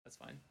That's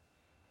fine.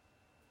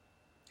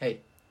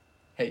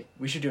 Hey,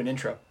 we should do an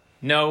intro.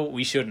 No,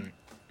 we shouldn't.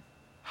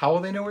 How will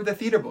they know we're the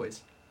Theater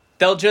Boys?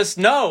 They'll just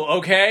know,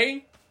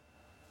 okay?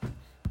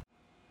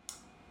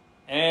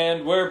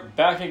 And we're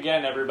back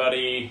again,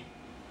 everybody,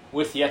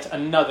 with yet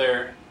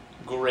another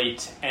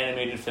great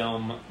animated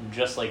film,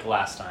 just like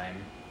last time.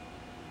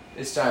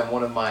 This time,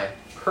 one of my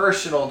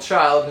personal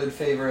childhood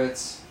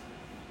favorites.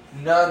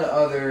 None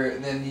other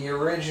than the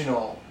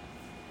original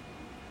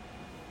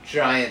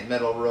giant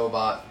metal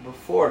robot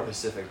before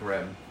Pacific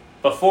Rim.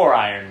 Before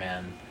Iron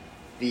Man.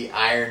 The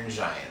Iron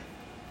Giant.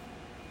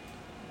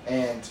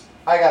 And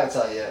I gotta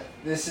tell you,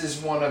 this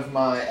is one of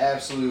my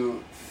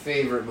absolute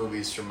favorite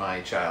movies from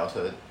my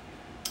childhood.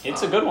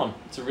 It's a good one.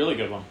 It's a really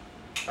good one.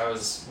 I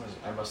must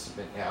have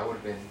been, I would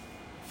have been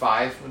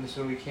 5 when this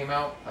movie came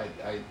out.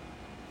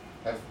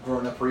 I've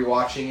grown up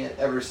rewatching it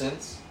ever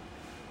since.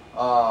 So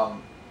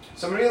I'm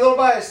gonna be a little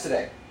biased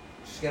today.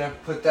 Just gonna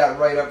put that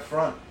right up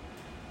front.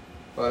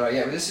 But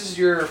yeah, this is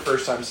your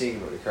first time seeing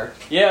the movie, correct?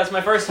 Yeah, it's my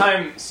first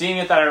time seeing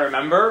it that I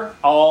remember.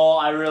 All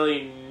I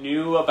really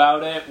knew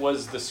about it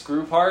was the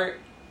screw part,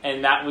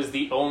 and that was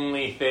the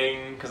only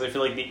thing, because I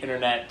feel like the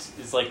internet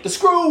is like, the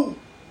screw!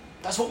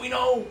 That's what we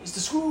know, is the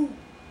screw!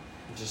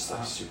 Just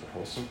like super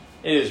wholesome.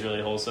 It is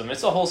really wholesome.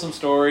 It's a wholesome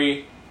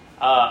story.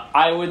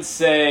 I would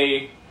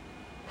say,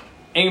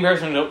 in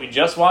comparison to what we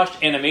just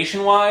watched,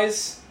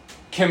 animation-wise,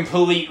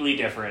 completely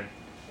different.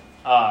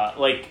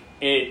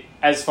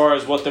 As far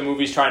as what the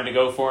movie's trying to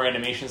go for,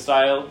 animation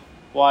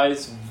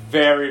style-wise,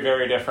 very,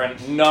 very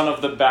different. None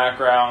of the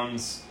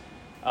backgrounds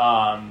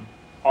are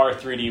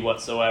 3D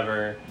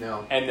whatsoever.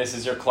 No. And this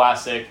is your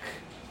classic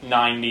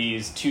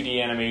 90s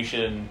 2D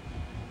animation.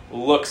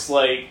 Looks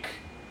like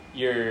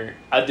you're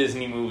a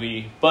Disney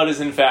movie, but is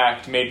in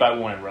fact made by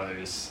Warner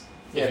Brothers.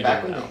 Yeah,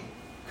 back when they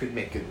could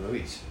make good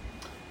movies.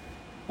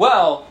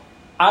 Well,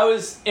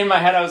 in my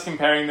head I was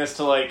comparing this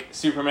to like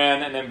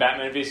Superman and then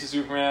Batman vs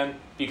Superman,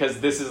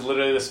 because this is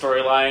literally the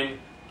storyline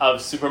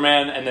of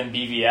Superman and then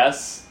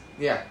BVS.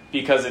 Yeah.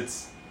 Because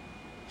it's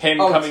him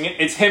coming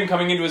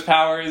into his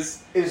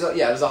powers. It was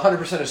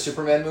 100% a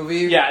Superman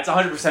movie. Yeah, it's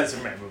 100%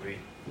 Superman movie.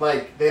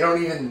 Like, they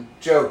don't even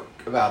joke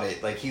about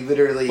it. Like, he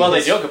literally... Well,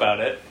 they joke about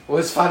it. Well,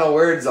 his final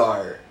words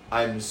are,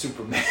 "I'm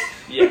Superman."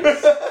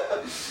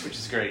 Yes. Which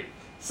is great.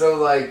 So,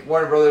 like,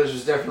 Warner Brothers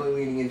was definitely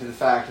leaning into the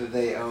fact that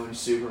they own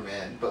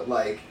Superman. But,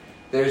 like,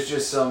 there's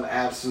just some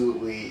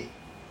absolutely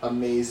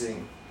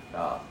amazing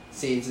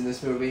scenes in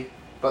this movie.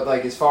 But,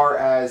 like, as far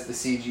as the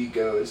CG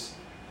goes,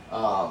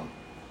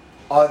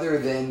 other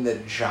than the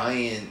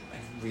giant,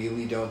 I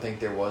really don't think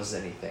there was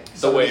anything.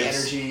 The waves.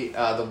 The energy,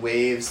 the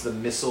waves, the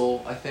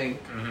missile, I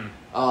think.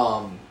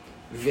 Mm-hmm.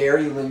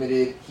 Very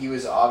limited. He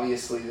was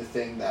obviously the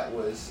thing that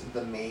was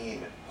the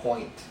main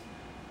point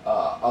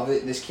of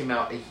it. This came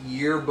out a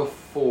year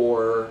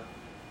before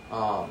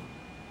the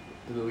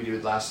movie we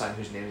did last time,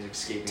 whose name is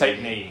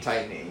escaping me.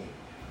 Titan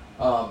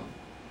AE.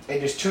 And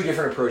there's two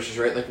different approaches,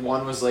 right? Like,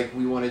 one was like,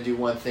 we want to do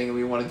one thing and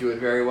we want to do it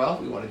very well.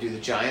 We want to do the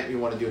giant. We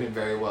want to do him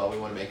very well. We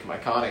want to make him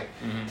iconic.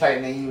 Mm-hmm.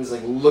 Titan AE was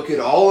like, look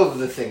at all of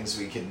the things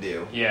we can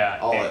do. Yeah.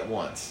 All at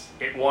once.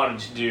 It wanted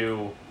to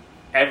do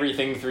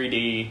everything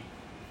 3D,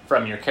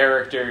 from your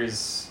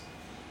characters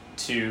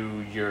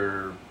to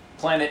your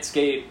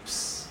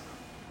planetscapes,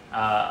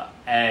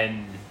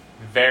 and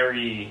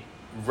very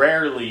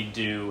rarely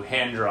do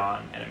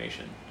hand-drawn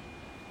animation.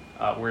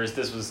 Whereas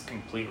this was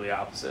completely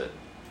opposite.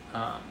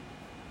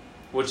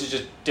 Which is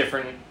just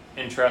different,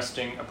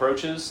 interesting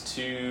approaches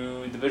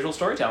to the visual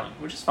storytelling,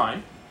 which is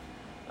fine.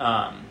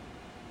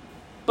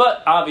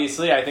 But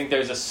obviously, I think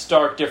there's a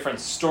stark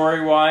difference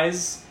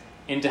story-wise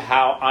into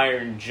how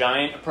Iron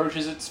Giant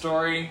approaches its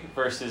story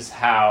versus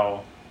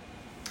how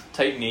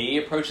Titan AE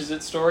approaches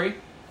its story.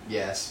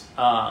 Yes.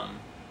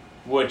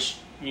 Which,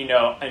 in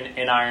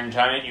Iron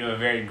Giant, you have a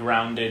very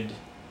grounded,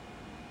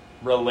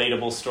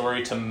 relatable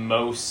story to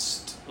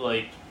most,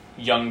 like,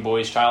 young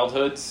boys'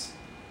 childhoods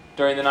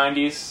during the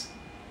 90s.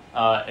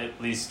 At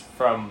least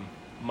from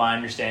my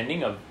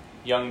understanding of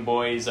young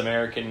boys'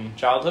 American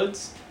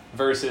childhoods.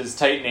 Versus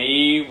Titan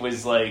AE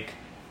was like,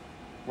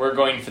 we're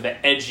going for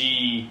the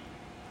edgy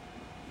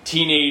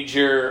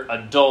teenager,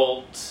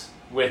 adult,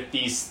 with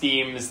these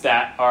themes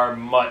that are a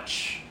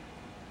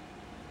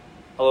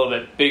little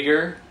bit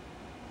bigger.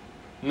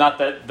 Not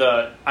that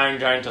the Iron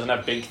Giant doesn't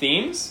have big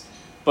themes,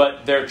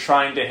 but they're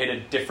trying to hit a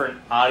different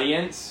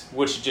audience,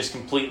 which just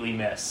completely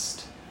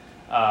missed.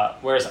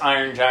 Whereas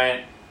Iron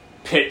Giant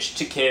pitched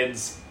to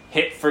kids,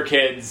 hit for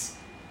kids,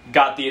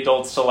 got the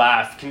adults to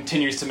laugh,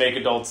 continues to make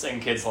adults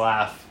and kids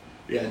laugh.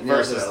 Yeah,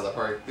 nails it out of the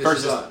park.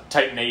 Versus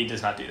Titan AE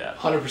does not do that.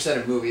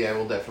 100% a movie I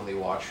will definitely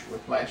watch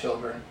with my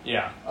children.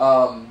 Yeah.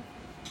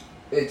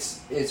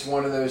 It's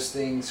one of those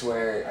things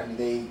where, I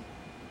mean,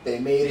 they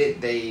made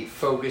it, they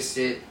focused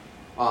it.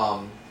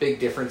 Big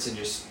difference in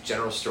just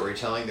general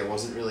storytelling. There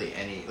wasn't really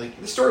any,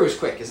 like, the story was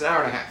quick. It's an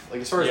hour and a half.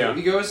 Like, as far as the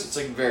movie goes, it's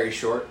like very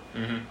short.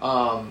 Mm-hmm.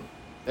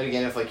 And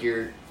again, if like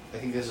I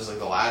think this was like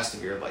the last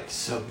of your like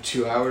sub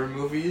 2 hour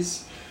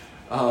movies.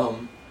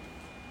 For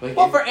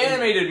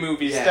animated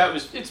movies,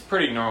 it's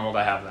pretty normal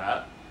to have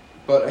that.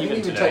 But I Even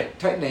think even today.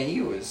 Titan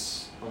AE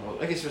was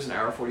almost, I guess it was an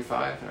hour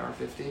 45, an hour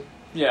 50.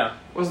 Yeah.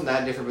 It wasn't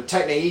that different, but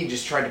Titan AE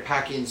just tried to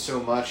pack in so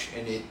much,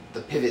 and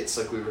the pivots,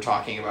 like we were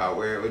talking about,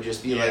 where it would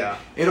just be like,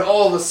 and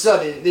all of a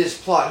sudden, this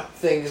plot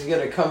thing is going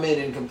to come in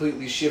and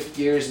completely shift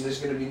gears, and there's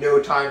going to be no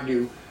time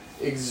to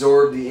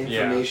absorb the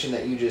information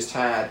that you just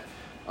had.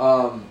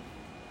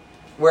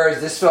 Whereas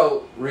this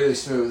felt really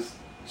smooth,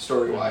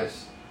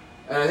 story-wise.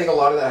 And I think a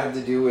lot of that had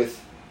to do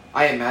with,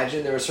 I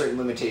imagine there were certain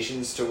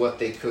limitations to what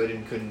they could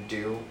and couldn't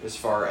do as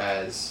far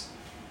as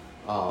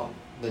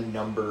the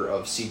number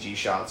of CG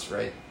shots,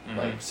 right? Mm-hmm.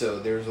 Like, so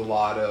there's a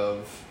lot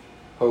of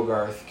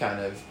Hogarth kind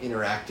of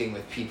interacting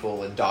with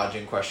people and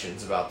dodging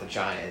questions about the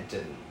giant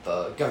and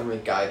the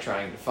government guy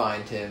trying to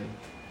find him.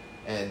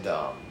 And,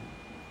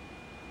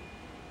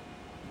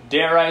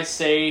 dare I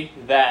say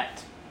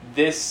that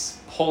this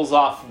pulls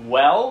off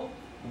well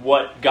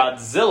what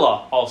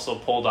Godzilla also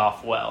pulled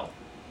off well.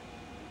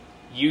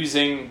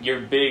 Using your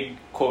big,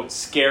 quote,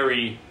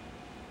 scary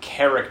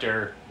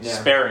character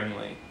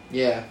sparingly.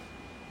 Yeah.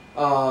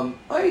 I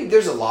mean,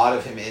 there's a lot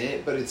of him in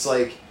it, but it's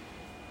like...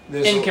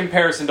 In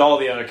comparison to all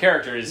the other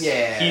characters,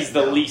 he's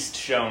the least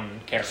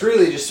shown character. It's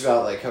really just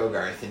about, like,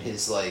 Hogarth and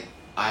his, like,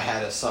 I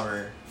had a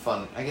summer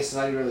fun... I guess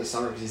not even really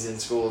summer because he's in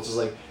school. It's just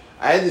like,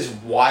 I had this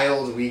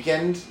wild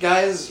weekend,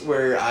 guys,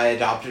 where I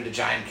adopted a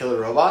giant killer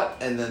robot,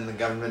 and then the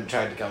government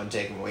tried to come and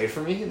take him away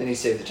from me, and then he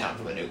saved the town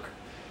from a nuke.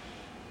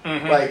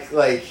 Mm-hmm.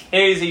 Like...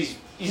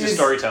 He's a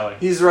storyteller.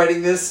 He's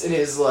writing this in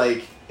his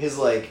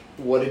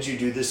what did you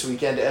do this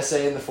weekend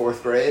essay in the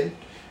 4th grade,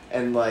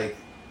 and like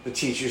the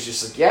teacher's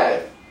just like,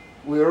 yeah,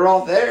 we were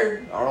all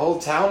there, our whole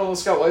town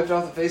almost got wiped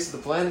off the face of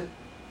the planet.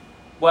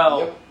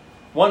 Well,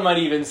 one might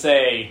even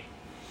say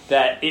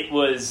that it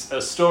was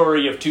a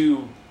story of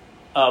two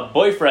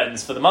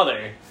boyfriends for the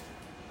mother,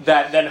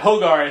 that then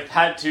Hogarth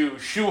had to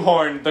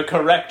shoehorn the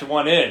correct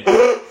one in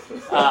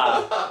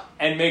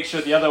and make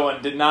sure the other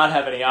one did not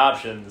have any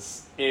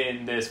options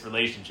in this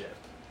relationship.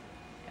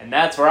 And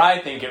that's where I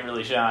think it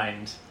really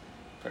shined,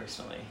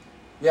 personally.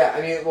 Yeah,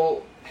 I mean,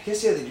 well, I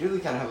guess, they really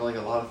kind of have, like,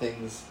 a lot of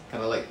things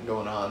kind of, like,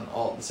 going on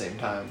all at the same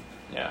time.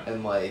 Yeah.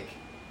 And, like,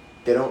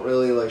 they don't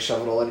really, like,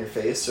 shove it all in your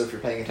face, so if you're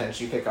paying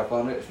attention, you pick up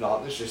on it. If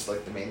not, there's just,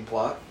 like, the main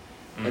plot.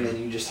 Mm-hmm. And then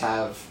you just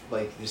have,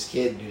 like, this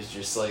kid who's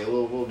just, like, a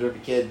little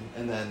derpy kid,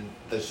 and then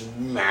this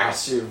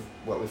massive,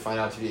 what we find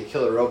out to be a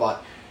killer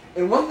robot.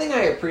 And one thing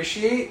I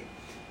appreciate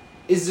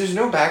is there's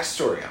no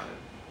backstory on it.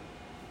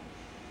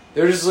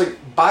 They're just like,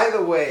 by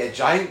the way, a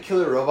giant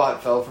killer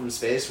robot fell from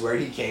space. Where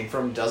he came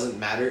from doesn't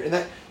matter. And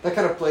that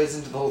kind of plays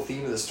into the whole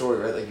theme of the story,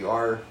 right? Like, you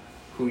are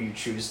who you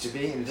choose to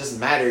be. And it doesn't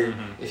matter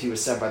if he was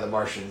sent by the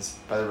Martians,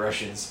 by the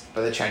Russians,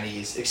 by the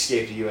Chinese,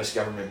 escaped a U.S.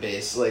 government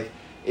base. Like,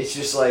 it's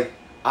just like,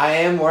 I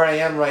am where I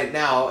am right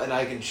now, and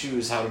I can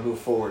choose how to move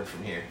forward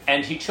from here.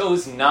 And he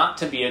chose not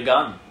to be a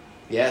gun.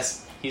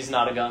 Yes. He's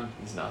not a gun.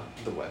 He's not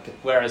the weapon.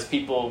 Whereas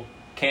people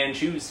can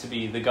choose to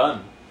be the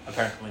gun,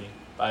 apparently,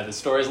 by the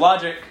story's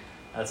logic.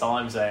 That's all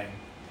I'm saying.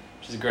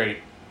 Which is great.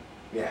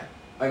 Yeah.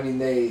 I mean,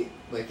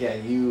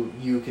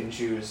 you can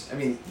choose. I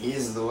mean, he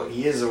is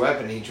a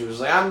weapon. He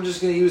chooses, like, I'm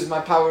just going to use my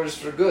powers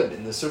for good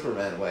in the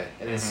Superman way.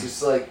 And it's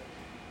just like,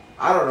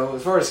 I don't know,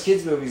 as far as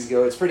kids' movies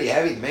go, it's pretty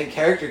heavy. The main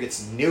character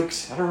gets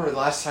nuked. I don't remember the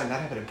last time that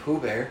happened in Pooh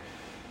Bear.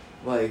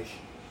 Like...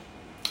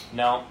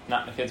 No,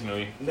 not in a kids'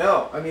 movie.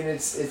 No, I mean,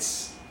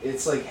 it's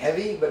like,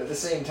 heavy, but at the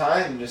same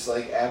time, just,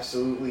 like,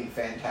 absolutely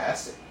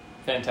fantastic.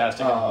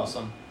 Fantastic and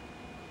wholesome.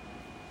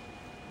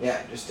 Yeah,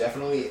 just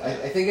definitely.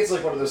 I think it's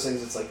like one of those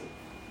things that's like,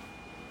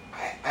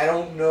 I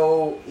don't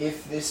know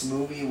if this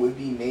movie would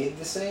be made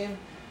the same,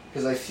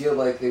 because I feel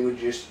like they would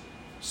just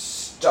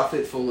stuff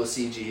it full of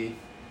CG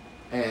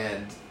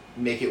and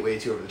make it way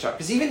too over the top.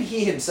 Because even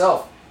he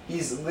himself,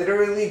 he's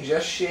literally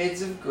just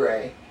shades of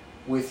gray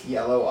with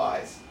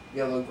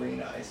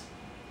yellow-green eyes.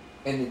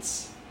 And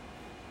it's,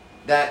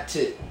 that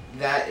in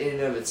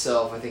and of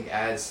itself, I think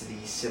adds to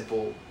the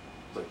simple,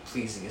 like,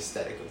 pleasing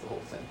aesthetic of the whole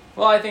thing.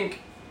 Well, I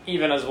think...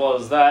 even as well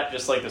as that,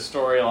 just like the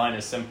storyline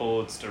is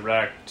simple, it's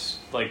direct,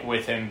 like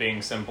with him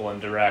being simple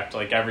and direct,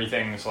 like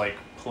everything's like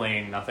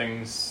plain,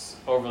 nothing's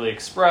overly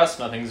expressed,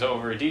 nothing's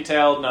over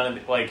detailed, none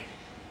of the, like,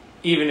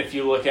 even if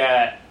you look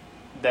at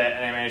the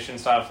animation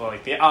stuff,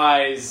 like the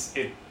eyes,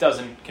 it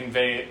doesn't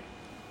convey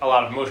a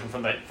lot of emotion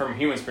from a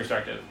human's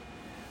perspective.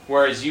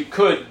 Whereas you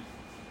could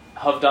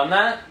have done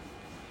that,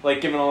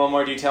 like given a little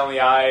more detail in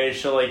the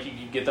eyes, so like you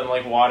could get them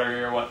like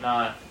watery or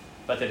whatnot,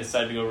 but they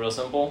decided to go real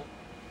simple.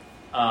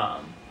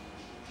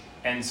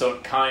 And so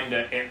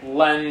it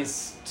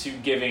lends to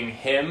giving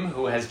him,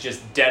 who has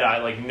just dead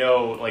eye, like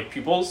no, like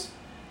pupils,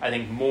 I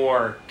think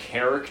more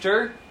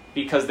character,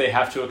 because they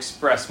have to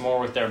express more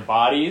with their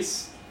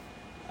bodies,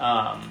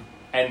 and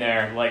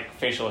their, like,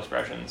 facial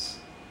expressions.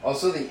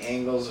 Also the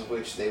angles of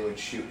which they would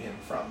shoot him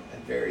from at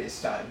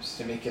various times,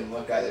 to make him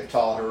look either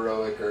tall,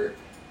 heroic, or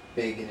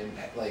big and,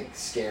 like,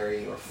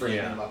 scary, or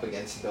frame him up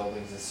against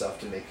buildings and stuff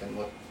to make him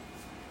look,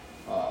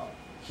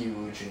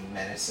 huge and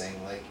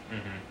menacing. Like,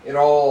 it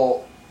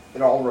all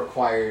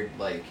required,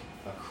 like,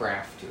 a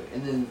craft to it.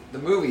 And then the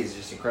movie is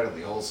just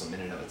incredibly wholesome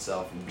in and of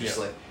itself. And just,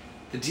 like,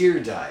 the deer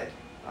died.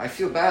 I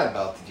feel bad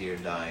about the deer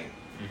dying.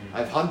 Mm-hmm.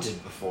 I've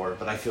hunted before,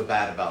 but I feel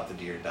bad about the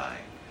deer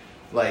dying.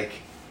 Like,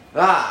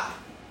 I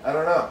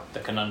don't know. The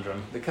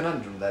conundrum. The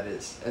conundrum, that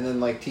is. And then,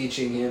 like,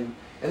 teaching him...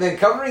 And then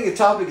covering a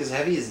topic as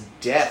heavy as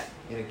death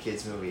in a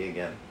kid's movie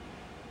again.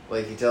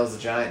 Like, he tells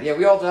the giant, yeah,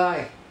 we all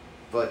die,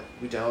 but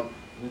we don't.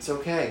 It's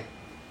okay.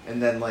 And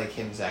then, like,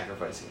 him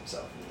sacrificing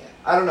himself in the end.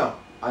 I don't know.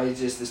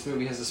 This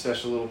movie has a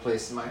special little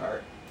place in my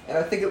heart. And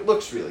I think it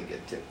looks really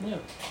good, too. Yeah.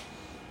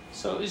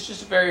 So it's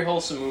just a very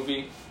wholesome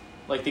movie.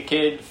 Like, the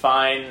kid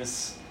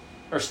finds...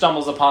 or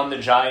stumbles upon the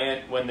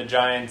giant when the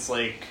giant's,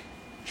 like,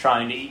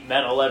 trying to eat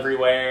metal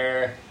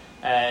everywhere.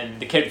 And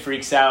the kid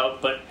freaks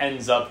out, but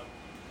ends up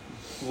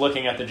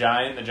looking at the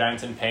giant. The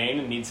giant's in pain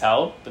and needs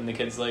help. And the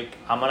kid's like,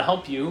 I'm going to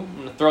help you. I'm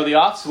going to throw the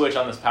off switch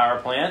on this power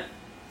plant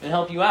and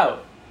help you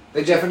out.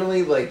 They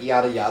definitely, like,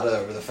 yada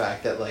over the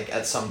fact that, like,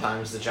 at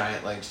sometimes the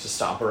giant likes to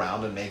stomp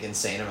around and make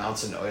insane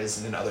amounts of noise,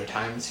 and then other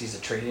times he's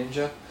a tree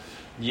ninja.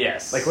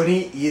 Yes. Like, when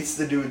he eats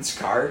the dude's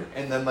car,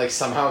 and then, like,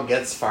 somehow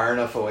gets far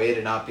enough away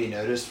to not be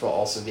noticed while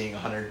also being a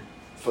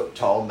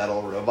 100-foot-tall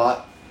metal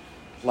robot.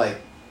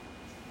 Like,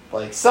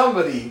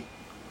 somebody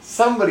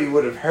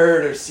would have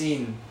heard or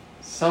seen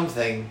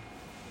something,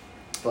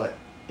 but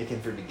it can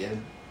be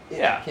forgiven.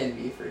 Yeah. It can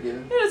be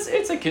forgiven.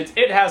 It's a kid's...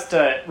 It has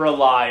to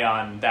rely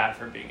on that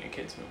for being a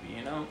kid's movie,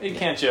 you know? It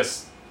can't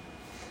just,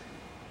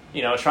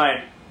 try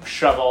and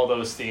shove all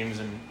those themes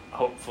and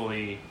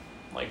hopefully,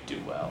 like,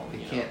 do well.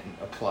 You can't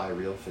apply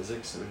real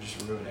physics. It would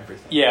just ruin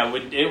everything. Yeah,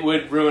 it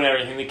would ruin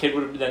everything. The kid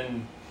would have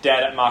been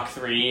dead at Mach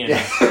 3. And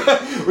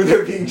yeah. When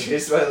they're being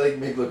chased by, like,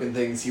 big-looking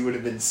things, he would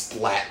have been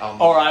splat on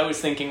the... Or I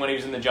was thinking when he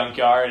was in the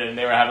junkyard and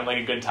they were having, like,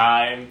 a good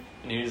time,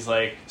 and he was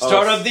like,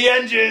 start up the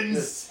engines!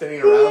 Just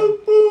spinning around.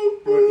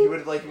 He would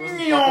have, like, he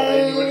wasn't buckled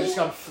in, he would have just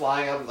gone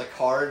flying out of the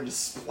car and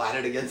just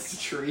splatted against a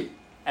tree.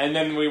 And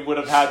then we would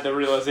have had the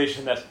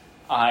realization that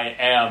I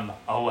am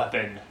a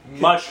weapon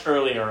much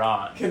earlier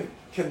on. Can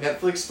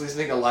Netflix please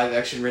make a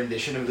live-action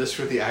rendition of this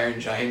where the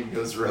Iron Giant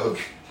goes rogue?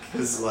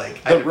 Because,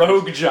 like... The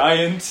rogue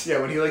giant? Yeah,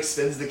 when he, like,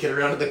 spins the kid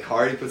around in the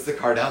car, he puts the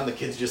car down, the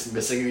kid's just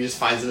missing, and he just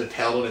finds him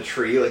impaled on a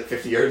tree, like,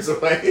 50 yards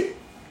away.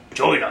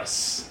 Join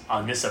us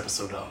on this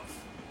episode of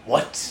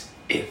What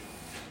If?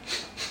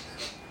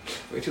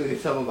 Wait till we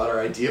tell them about our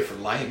idea for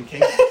Lion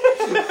King.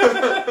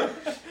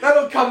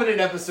 That'll come in an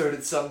episode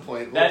at some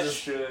point.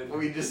 Should.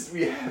 We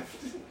have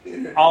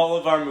to... All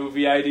of our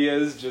movie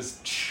ideas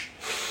just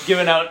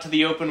given out to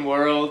the open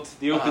world,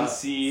 the open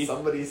sea.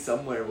 Somebody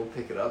somewhere will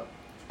pick it up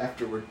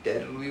after we're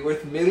dead. It'll be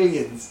worth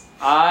millions.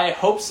 I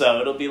hope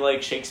so. It'll be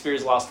like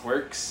Shakespeare's Lost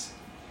Works,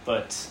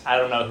 but I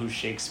don't know who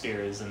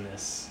Shakespeare is in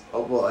this.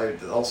 Oh, well,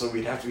 also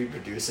we'd have to be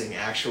producing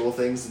actual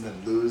things and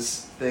then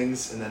lose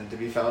things and then to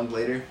be found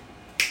later.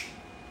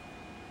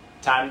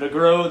 Time to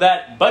grow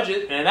that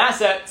budget and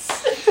assets.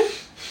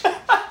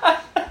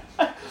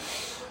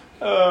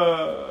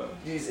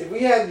 Geez, if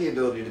we had the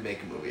ability to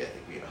make a movie, I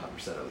think we'd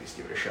 100% at least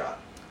give it a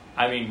shot.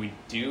 I mean, we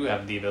do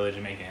have the ability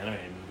to make an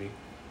animated movie.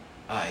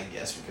 I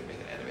guess we could make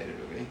an animated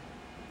movie.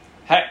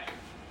 Heck,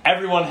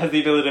 everyone has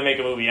the ability to make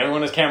a movie.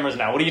 Everyone has cameras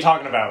now. What are you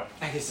talking about?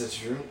 I guess that's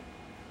true.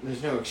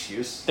 There's no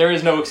excuse. There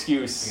is no I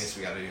excuse. guess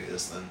we gotta do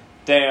this then.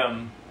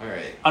 Damn.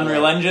 Alright.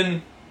 Unreal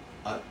Engine?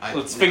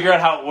 Let's figure out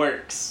how it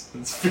works.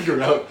 Let's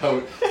figure out how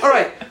it...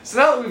 Alright, so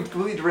now that we've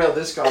completely derailed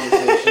this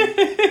conversation,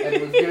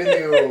 and we've given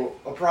you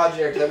a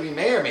project that we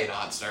may or may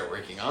not start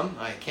working on,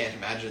 I can't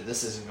imagine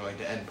this isn't going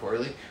to end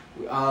poorly.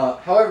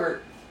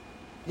 However,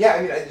 yeah, I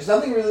mean, there's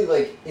nothing really,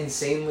 like,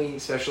 insanely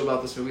special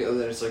about this movie other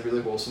than it's, like,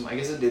 really wholesome. I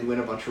guess it did win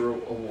a bunch of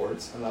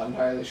awards. I'm not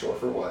entirely sure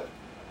for what.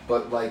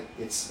 But, like,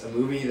 it's a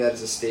movie that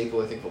is a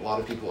staple, I think, for a lot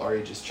of people our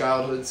age's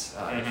childhoods.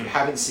 If you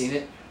haven't seen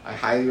it, I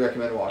highly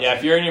recommend watching it. Yeah,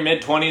 if you're in your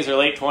mid-20s or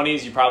late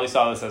 20s, you probably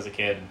saw this as a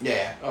kid.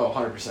 Yeah,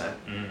 100%.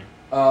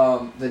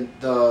 The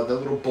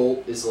little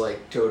bolt is,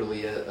 like,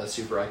 totally a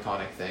super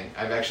iconic thing.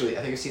 I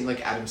think I've seen,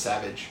 like, Adam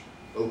Savage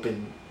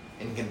open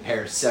and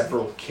compare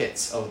several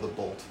kits of the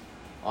bolt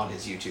on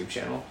his YouTube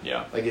channel.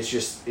 Yeah. Like, it's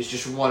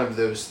just one of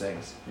those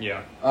things.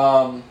 Yeah.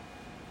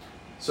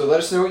 So let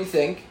us know what you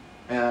think.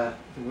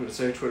 What's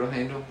our Twitter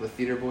handle? The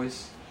Theater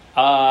Boys?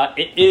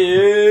 It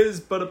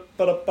is...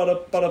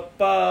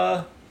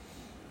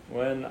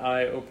 When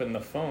I open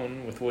the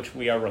phone with which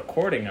we are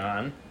recording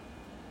on,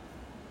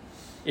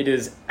 it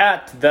is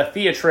at the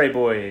Theatre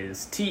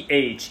Boys.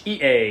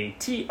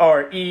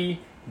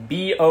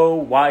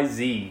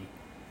 TheaTreboyz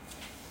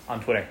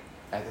on Twitter.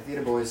 At the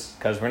Theater Boys.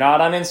 Because we're not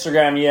on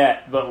Instagram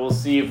yet, but we'll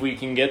see if we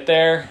can get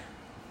there.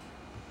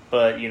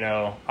 But,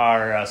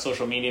 our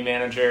social media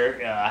manager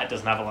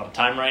doesn't have a lot of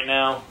time right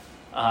now.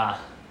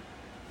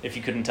 If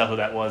you couldn't tell who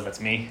that was, that's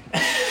me.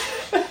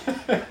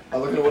 I'll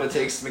look at what it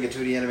takes to make a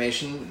 2D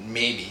animation.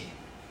 Maybe,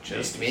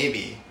 just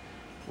maybe,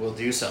 we'll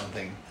do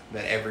something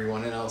that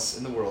everyone else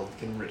in the world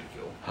can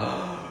ridicule.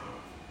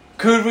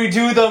 Could we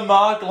do the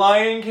mock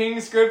Lion King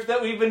script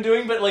that we've been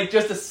doing, but, like,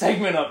 just a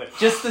segment of it?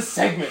 Just a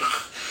segment.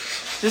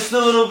 Just a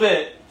little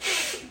bit.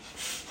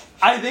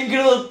 I think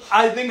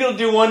it'll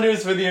do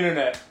wonders for the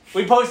internet.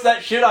 We post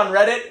that shit on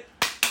Reddit.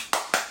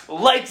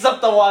 Lights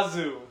up the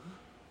wazoo.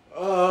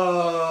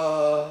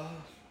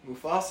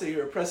 Mufasa,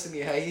 you're oppressing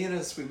the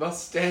hyenas. We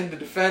must stand to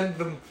defend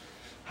them.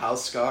 How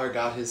Scar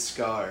got his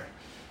scar.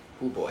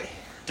 Oh boy.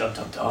 Dum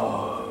dum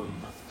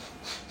dum.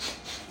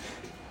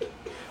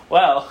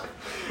 Well.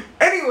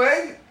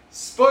 Anyway,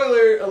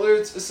 spoiler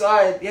alerts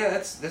aside, yeah,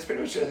 that's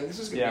pretty much it. I think this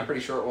was gonna be a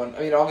pretty short one.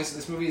 I mean, obviously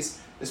this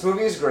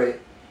movie is great.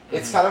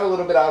 It's kind of a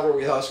little bit out of our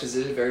wheelhouse because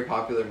it is a very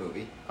popular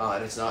movie,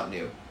 and it's not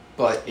new,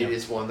 but it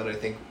is one that I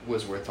think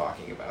was worth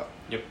talking about.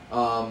 Yep.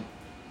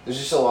 There's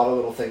just a lot of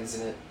little things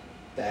in it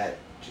that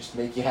just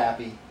make you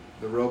happy.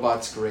 The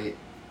robot's great.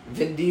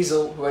 Vin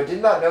Diesel, who I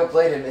did not know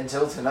played him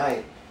until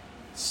tonight,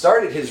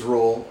 started his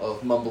role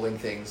of mumbling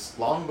things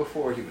long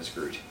before he was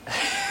Groot.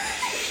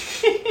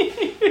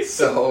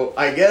 So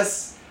I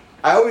guess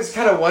I always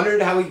kind of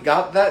wondered how he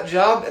got that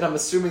job, and I'm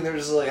assuming they're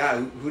just like,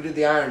 who did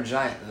the Iron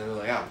Giant? And they were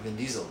like, Vin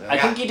Diesel. Like, I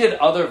think he did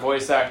other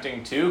voice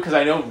acting too, because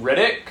I know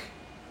Riddick,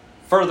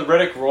 for the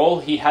Riddick role,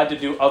 he had to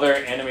do other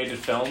animated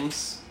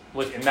films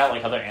within that,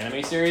 like other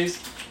anime series.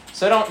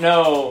 So I don't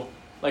know,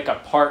 like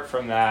apart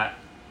from that.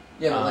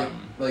 Yeah,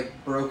 but like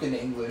broken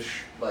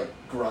English, like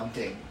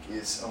grunting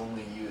is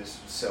only used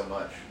so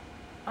much.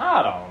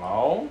 I don't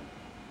know.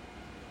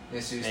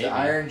 Yes, he was the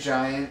Iron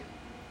Giant.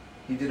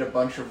 He did a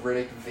bunch of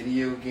Riddick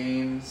video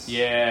games.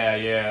 Yeah,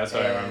 that's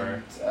what I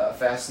remember.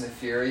 Fast and the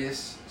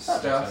Furious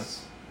stuff. That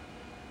makes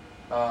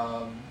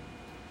sense.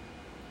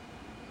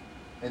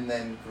 And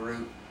then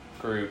Groot.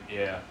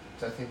 Yeah.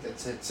 So I think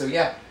that's it. So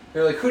yeah, they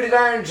were like, who did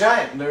Iron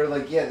Giant? And they were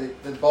like, yeah,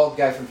 the bald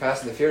guy from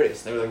Fast and the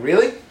Furious. And they were like,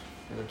 really? And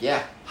they're like,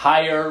 yeah.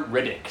 Hire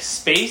Riddick.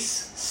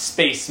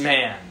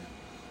 Spaceman.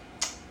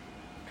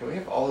 Can we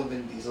have all of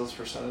Vin Diesel's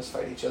personas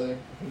fight each other?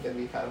 I think that'd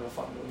be kind of a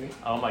fun movie.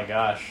 Oh my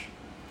gosh.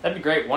 That'd be great.